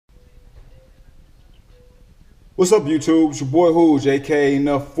What's up, YouTube? It's your boy Hooge, aka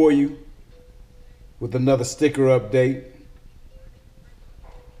Enough For You, with another sticker update.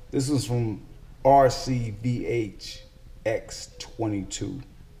 This is from RCVHX22.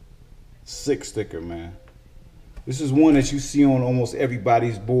 Sick sticker, man. This is one that you see on almost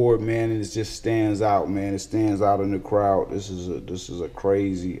everybody's board, man, and it just stands out, man. It stands out in the crowd. This is a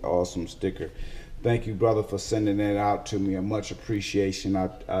crazy, awesome sticker. Thank you, brother, for sending that out to me. I much appreciation.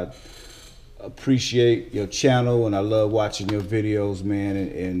 I appreciate your channel, and I love watching your videos, man.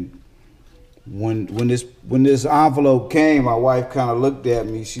 And when this envelope came, my wife kind of looked at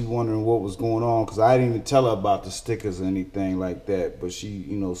me. She's wondering what was going on, because I didn't even tell her about the stickers or anything like that. But she,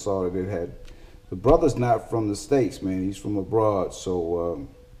 saw that it had. The brother's not from the States, man. He's from abroad. So,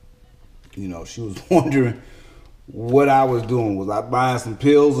 she was wondering what I was doing. Was I buying some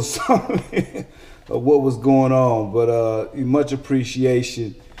pills or something? Or what was going on? But much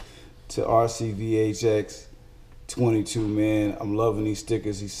appreciation to RCVHX22, man. I'm loving these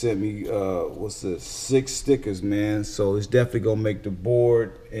stickers. He sent me 6 stickers, man. So it's definitely gonna make the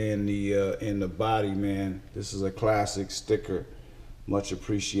board and the body, man. This is a classic sticker. Much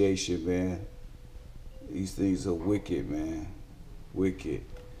appreciation, man. These things are wicked, man. Wicked.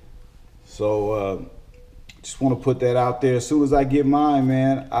 So just want to put that out there. As soon as I get mine,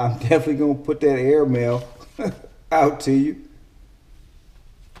 man, I'm definitely gonna put that airmail out to you.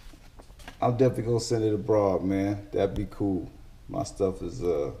 I'm definitely gonna send it abroad, man. That'd be cool. My stuff is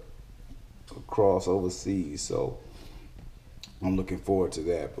across overseas, so I'm looking forward to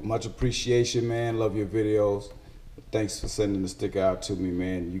that. But much appreciation, man. Love your videos. Thanks for sending the sticker out to me,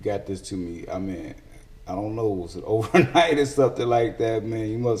 man. You got this to me. I mean, I don't know, was it overnight or something like that, man?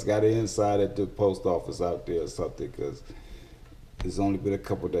 You must got it inside at the post office out there or something, because it's only been a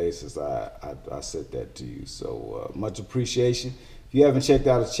couple days since I sent that to you. So much appreciation. If you haven't checked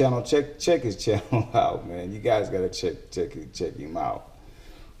out his channel, check his channel out, man. You guys gotta check him out.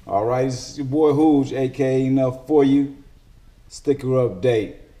 All right, it's your boy Hooge, aka Enough For You. Sticker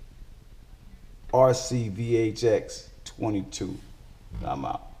update. RCVHX22. I'm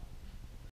out.